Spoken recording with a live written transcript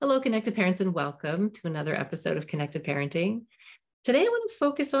Hello, Connected Parents, and welcome to another episode of Connected Parenting. Today, I want to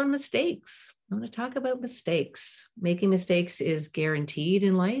focus on mistakes. I want to talk about mistakes. Making mistakes is guaranteed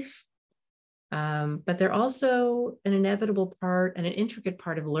in life, but they're also an inevitable part and an intricate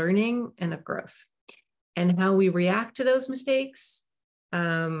part of learning and of growth. And how we react to those mistakes,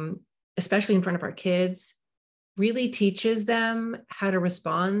 especially in front of our kids, really teaches them how to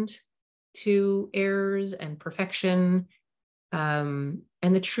respond to errors and perfection.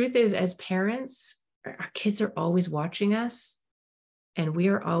 And the truth is, as parents, our kids are always watching us and we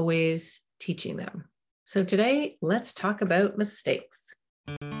are always teaching them. So today, let's talk about mistakes.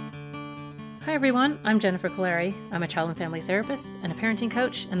 Hi everyone, I'm Jennifer Colari. I'm a child and family therapist and a parenting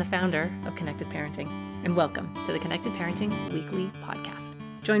coach and the founder of Connected Parenting. And welcome to the Connected Parenting Weekly Podcast.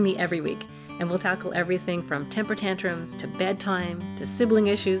 Join me every week and we'll tackle everything from temper tantrums to bedtime to sibling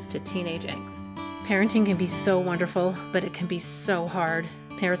issues to teenage angst. Parenting can be so wonderful, but it can be so hard.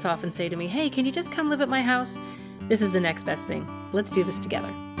 Parents often say to me, hey, can you just come live at my house? This is the next best thing. Let's do this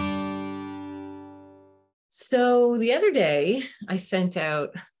together. So the other day, I sent out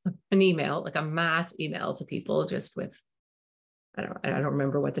an email, like a mass email to people just with, I don't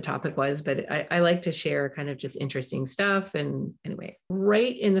remember what the topic was, but I like to share kind of just interesting stuff. And anyway,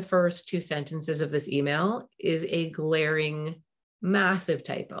 right in the first two sentences of this email is a glaring massive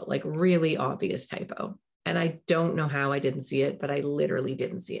typo, like really obvious typo. And I don't know how I didn't see it, but I literally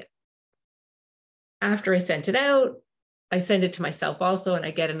didn't see it. After I sent it out, I send it to myself also, and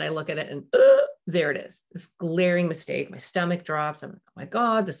I get it and I look at it and there it is, this glaring mistake. My stomach drops. I'm like, oh my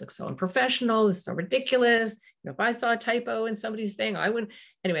God, this looks so unprofessional. This is so ridiculous. If I saw a typo in somebody's thing, I wouldn't.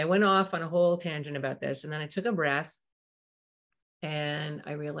 Anyway, I went off on a whole tangent about this. And then I took a breath and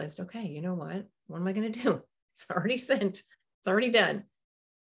I realized, okay, you know what? What am I going to do? It's already sent. It's already done.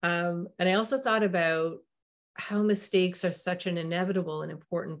 And I also thought about how mistakes are such an inevitable and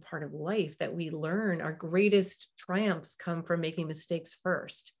important part of life that we learn. Our greatest triumphs come from making mistakes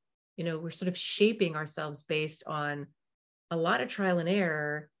first. You know, we're sort of shaping ourselves based on a lot of trial and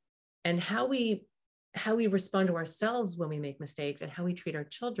error, and how we respond to ourselves when we make mistakes, and how we treat our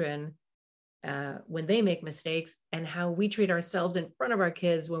children when they make mistakes, and how we treat ourselves in front of our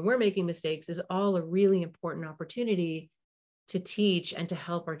kids when we're making mistakes is all a really important opportunity to teach and to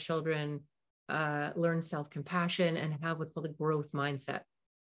help our children learn self-compassion and have what's called a growth mindset.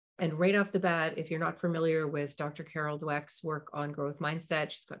 And right off the bat, if you're not familiar with Dr. Carol Dweck's work on growth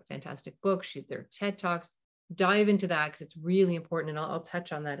mindset, she's got fantastic books. She's there TED Talks. Dive into that because it's really important. And I'll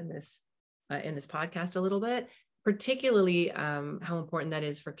touch on that in this podcast a little bit, particularly how important that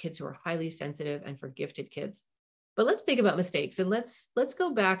is for kids who are highly sensitive and for gifted kids. But let's think about mistakes, and let's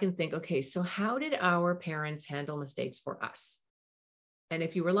go back and think, okay, so how did our parents handle mistakes for us? And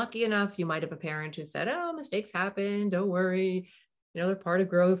if you were lucky enough, you might have a parent who said, oh, mistakes happen, don't worry. You know, they're part of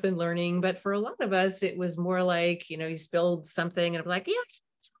growth and learning. But for a lot of us, it was more like, you know, you spilled something and I'm like, yeah,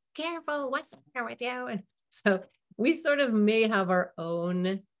 careful, what's the matter with you? And so we sort of may have our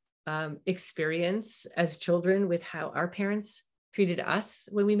own experience as children with how our parents treated us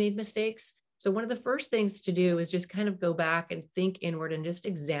when we made mistakes. So one of the first things to do is just kind of go back and think inward and just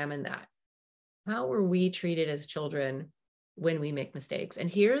examine that. How were we treated as children when we make mistakes? And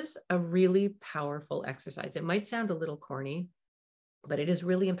here's a really powerful exercise. It might sound a little corny, but it is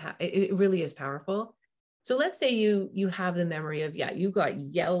really it really is powerful. So let's say you have the memory of, yeah, you got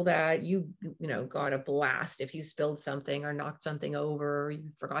yelled at, you got a blast if you spilled something or knocked something over, or you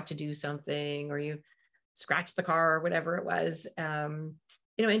forgot to do something, or you scratched the car, or whatever it was. And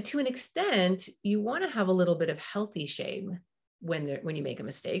to an extent, you want to have a little bit of healthy shame when you make a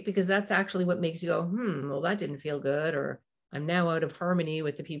mistake, because that's actually what makes you go, well, that didn't feel good, or I'm now out of harmony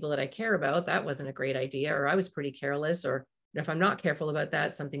with the people that I care about. That wasn't a great idea, or I was pretty careless, or if I'm not careful about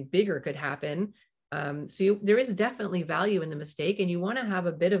that, something bigger could happen. So there is definitely value in the mistake, and you want to have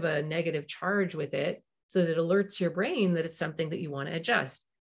a bit of a negative charge with it so that it alerts your brain that it's something that you want to adjust.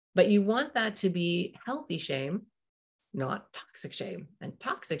 But you want that to be healthy shame, not toxic shame. And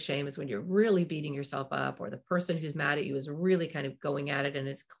toxic shame is when you're really beating yourself up, or the person who's mad at you is really kind of going at it. And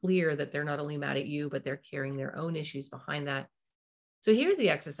it's clear that they're not only mad at you, but they're carrying their own issues behind that. So here's the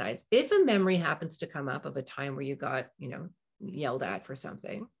exercise. If a memory happens to come up of a time where you got, yelled at for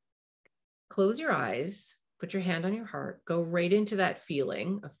something, close your eyes, put your hand on your heart, go right into that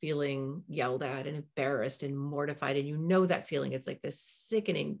feeling of feeling yelled at and embarrassed and mortified. And that feeling, it's like this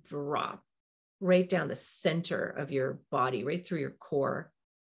sickening drop right down the center of your body, right through your core.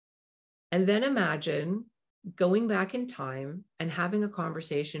 And then imagine going back in time and having a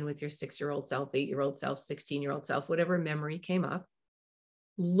conversation with your 6-year-old self, 8-year-old self, 16-year-old self, whatever memory came up.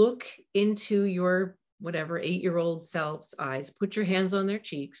 Look into your whatever 8-year-old self's eyes, put your hands on their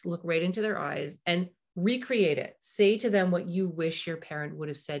cheeks, look right into their eyes and recreate it. Say to them what you wish your parent would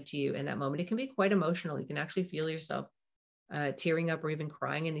have said to you in that moment. It can be quite emotional. You can actually feel yourself tearing up or even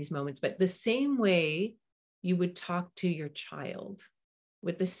crying in these moments. But the same way you would talk to your child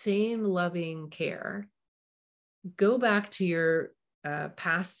with the same loving care, go back to your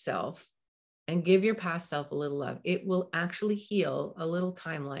past self and give your past self a little love. It will actually heal a little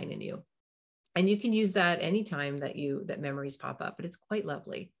timeline in you. And you can use that anytime that memories pop up, but it's quite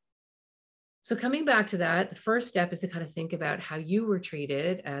lovely. So coming back to that, the first step is to kind of think about how you were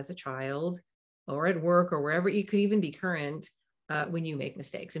treated as a child or at work or wherever. You could even be current when you make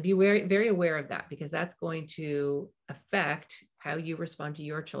mistakes, and be very, very aware of that, because that's going to affect how you respond to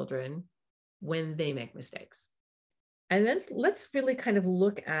your children when they make mistakes. And then let's really kind of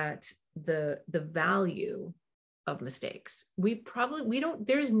look at the value of mistakes.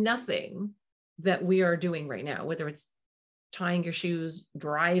 There's nothing that we are doing right now, whether it's tying your shoes,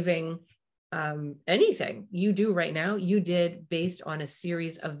 driving, anything you do right now, you did based on a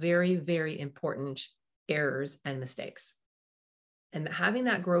series of very, very important errors and mistakes. And having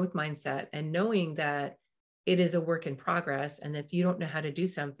that growth mindset and knowing that it is a work in progress. And if you don't know how to do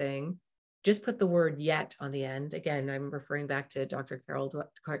something, just put the word yet on the end. Again, I'm referring back to Dr.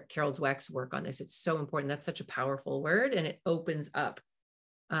 Carol Dweck's work on this. It's so important. That's such a powerful word, and it opens up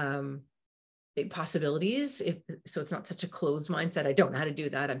possibilities. So it's not such a closed mindset. I don't know how to do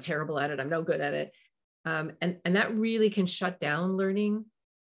that. I'm terrible at it. I'm no good at it. And that really can shut down learning.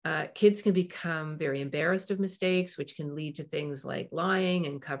 Kids can become very embarrassed of mistakes, which can lead to things like lying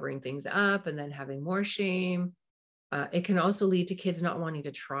and covering things up and then having more shame. It can also lead to kids not wanting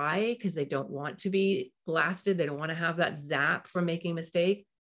to try because they don't want to be blasted. They don't want to have that zap from making a mistake.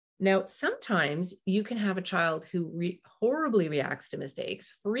 Now, sometimes you can have a child who horribly reacts to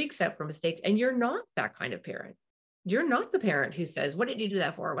mistakes, freaks out for mistakes, and you're not that kind of parent. You're not the parent who says, what did you do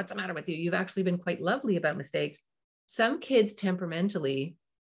that for? What's the matter with you? You've actually been quite lovely about mistakes. Some kids temperamentally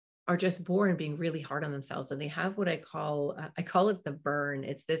are just born being really hard on themselves, and they have what I call it the burn.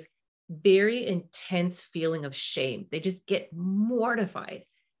 It's this very intense feeling of shame. They just get mortified,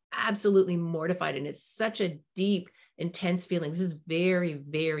 absolutely mortified. And it's such a deep, intense feeling. This is very,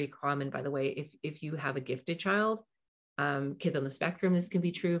 very common, by the way, if you have a gifted child. Kids on the spectrum, this can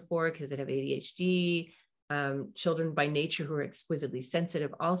be true for, kids that have ADHD, children by nature who are exquisitely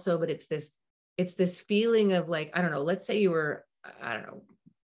sensitive also. But it's this feeling of like, I don't know, let's say you were, I don't know,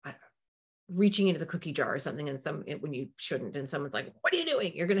 reaching into the cookie jar or something, and when you shouldn't, and someone's like, what are you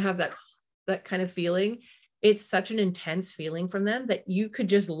doing? You're going to have that kind of feeling. It's such an intense feeling from them that you could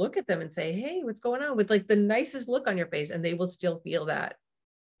just look at them and say, hey, what's going on, with like the nicest look on your face, and they will still feel that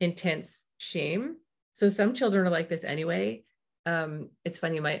intense shame. So some children are like this anyway. It's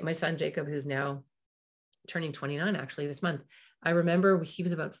funny, my son Jacob, who's now turning 29 actually this month, I remember he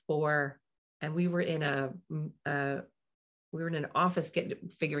was about 4, and we were in an office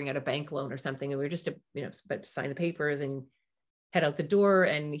figuring out a bank loan or something. And we were just about to sign the papers and head out the door.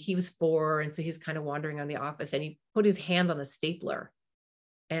 And he was 4. And so he's kind of wandering around the office, and he put his hand on the stapler.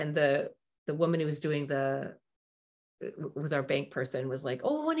 And the woman who was doing was our bank person, was like,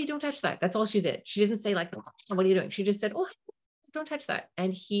 oh, honey, don't touch that. That's all she did. She didn't say like, what are you doing? She just said, oh, don't touch that.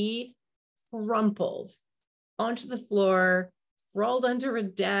 And he crumpled onto the floor, crawled under a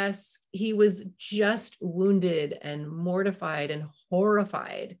desk. He was just wounded and mortified and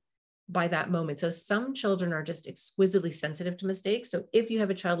horrified by that moment. So some children are just exquisitely sensitive to mistakes. So if you have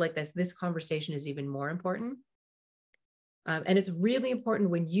a child like this conversation is even more important. And it's really important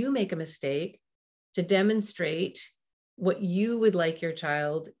when you make a mistake to demonstrate what you would like your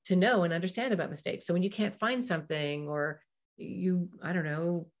child to know and understand about mistakes. So when you can't find something, or you, I don't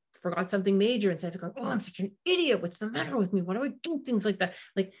know, forgot something major, instead of going, oh, I'm such an idiot, what's the matter with me? Why do I do things like that?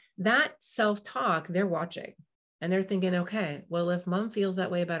 Like that self-talk, they're watching and they're thinking, okay, well, if mom feels that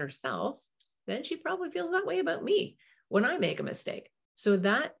way about herself, then she probably feels that way about me when I make a mistake. So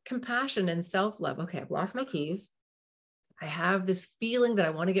that compassion and self-love, okay, I've lost my keys. I have this feeling that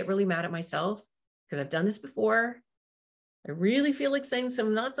I want to get really mad at myself because I've done this before. I really feel like saying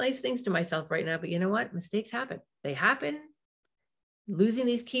some not nice things to myself right now, but you know what? Mistakes happen. They happen. Losing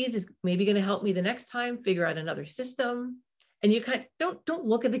these keys is maybe going to help me the next time figure out another system. And you don't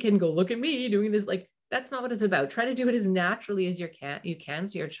look at the kid and go, look at me doing this. Like, that's not what it's about. Try to do it as naturally as you can.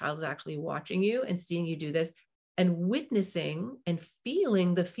 So your child is actually watching you and seeing you do this and witnessing and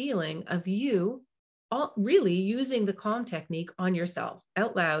feeling the feeling of you all really using the calm technique on yourself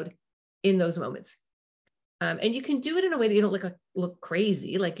out loud in those moments. And you can do it in a way that you don't look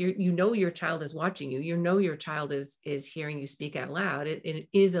crazy. Like your child is watching you. Your child is hearing you speak out loud. It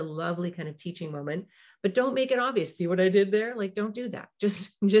is a lovely kind of teaching moment. but don't make it obvious. See what I did there? Like, don't do that.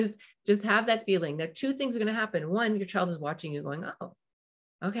 Just have that feeling that two things are going to happen. One, your child is watching you going, oh,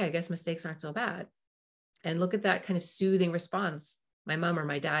 okay, I guess mistakes aren't so bad. And look at that kind of soothing response my mom or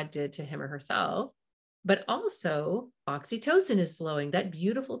my dad did to him or herself. But also oxytocin is flowing, that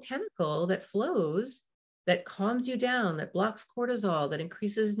beautiful chemical that flows, that calms you down, that blocks cortisol, that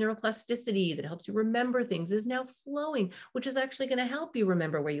increases neuroplasticity, that helps you remember things, is now flowing, which is actually going to help you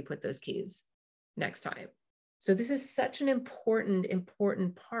remember where you put those keys next time. So this is such an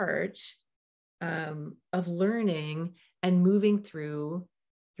important part of learning and moving through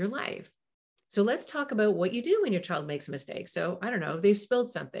your life. So let's talk about what you do when your child makes a mistake. So I don't know, they've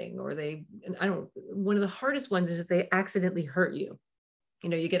spilled something, or one of the hardest ones is if they accidentally hurt you.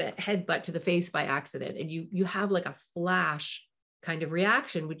 You get a headbutt to the face by accident, and you have like a flash kind of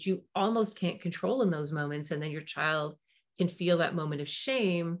reaction, which you almost can't control in those moments. And then your child can feel that moment of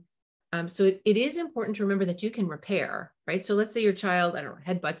shame. So it is important to remember that you can repair, right? So let's say your child, I don't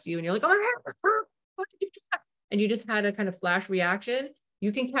know, headbutts you and you're like, oh my God, what did you do? And you just had a kind of flash reaction.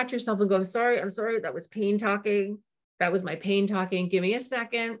 You can catch yourself and go, I'm sorry. That was pain talking. That was my pain talking. Give me a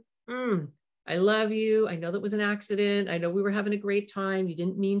second. I love you. I know that was an accident. I know we were having a great time. You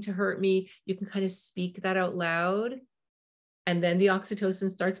didn't mean to hurt me. You can kind of speak that out loud. And then the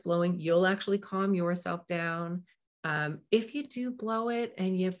oxytocin starts flowing. You'll actually calm yourself down. If you do blow it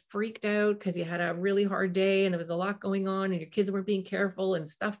and you freaked out because you had a really hard day and there was a lot going on and your kids weren't being careful and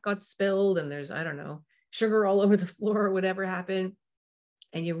stuff got spilled and there's, I don't know, sugar all over the floor or whatever happened,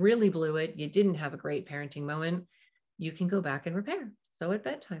 and you really blew it, you didn't have a great parenting moment, you can go back and repair. So at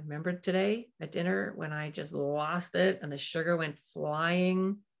bedtime, remember today at dinner when I just lost it and the sugar went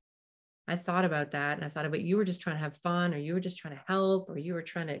flying? I thought about that, and I thought about you were just trying to have fun, or you were just trying to help, or you were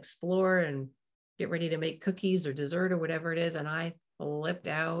trying to explore and get ready to make cookies or dessert or whatever it is, and I flipped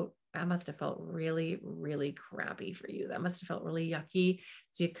out. That must have felt really, really crappy for you. That must have felt really yucky.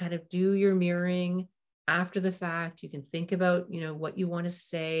 So you kind of do your mirroring after the fact. You can think about, what you want to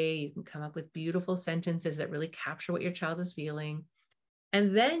say. You can come up with beautiful sentences that really capture what your child is feeling.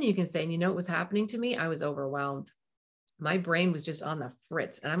 And then you can say, and what was happening to me? I was overwhelmed. My brain was just on the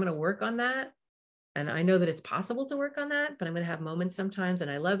fritz, and I'm going to work on that. And I know that it's possible to work on that, but I'm going to have moments sometimes,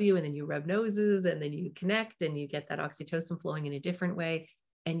 and I love you. And then you rub noses, and then you connect, and you get that oxytocin flowing in a different way,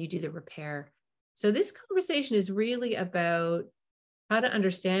 and you do the repair. So this conversation is really about how to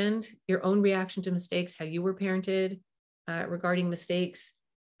understand your own reaction to mistakes, how you were parented regarding mistakes,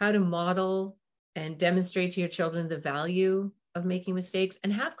 how to model and demonstrate to your children the value of making mistakes,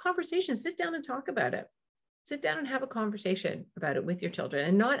 and have conversations. Sit down and talk about it. Sit down and have a conversation about it with your children,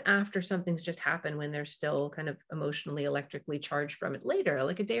 and not after something's just happened when they're still kind of emotionally, electrically charged from it later,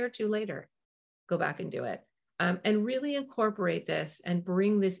 like a day or two later. Go back and do it. And really incorporate this and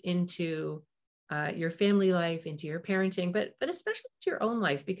bring this into your family life, into your parenting, but especially to your own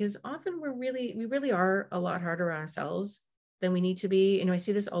life, because often we really are a lot harder on ourselves than we need to be. I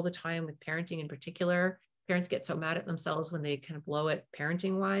see this all the time with parenting in particular. Parents get so mad at themselves when they kind of blow it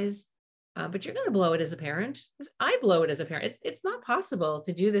parenting wise. But you're going to blow it as a parent. I blow it as a parent. It's not possible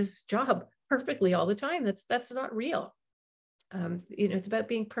to do this job perfectly all the time. That's not real. It's about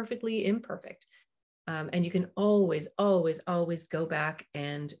being perfectly imperfect. And you can always go back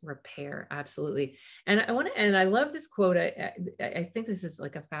and repair. Absolutely. And I love this quote. I think this is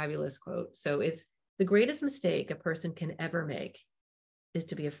like a fabulous quote. So it's, the greatest mistake a person can ever make is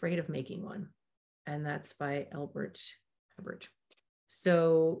to be afraid of making one. And that's by Albert Hubbard.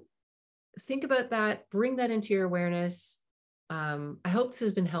 So think about that, bring that into your awareness. I hope this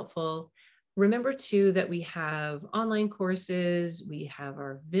has been helpful. Remember too, that we have online courses. We have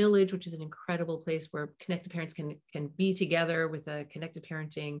our village, which is an incredible place where connected parents can be together with a connected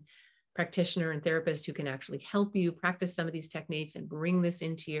parenting practitioner and therapist who can actually help you practice some of these techniques and bring this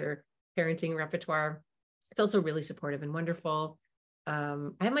into your parenting repertoire. It's also really supportive and wonderful. I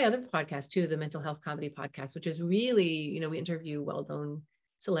have my other podcast too, the Mental Health Comedy Podcast, which is really, we interview well-known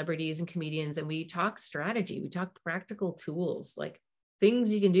celebrities and comedians, and we talk strategy. We talk practical tools, like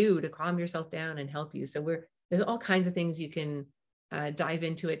things you can do to calm yourself down and help you. So there's all kinds of things you can dive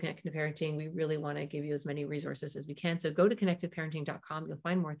into at Connected Parenting. We really want to give you as many resources as we can. So go to connectedparenting.com. You'll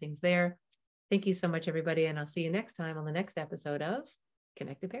find more things there. Thank you so much, everybody. And I'll see you next time on the next episode of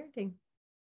Connected Parenting.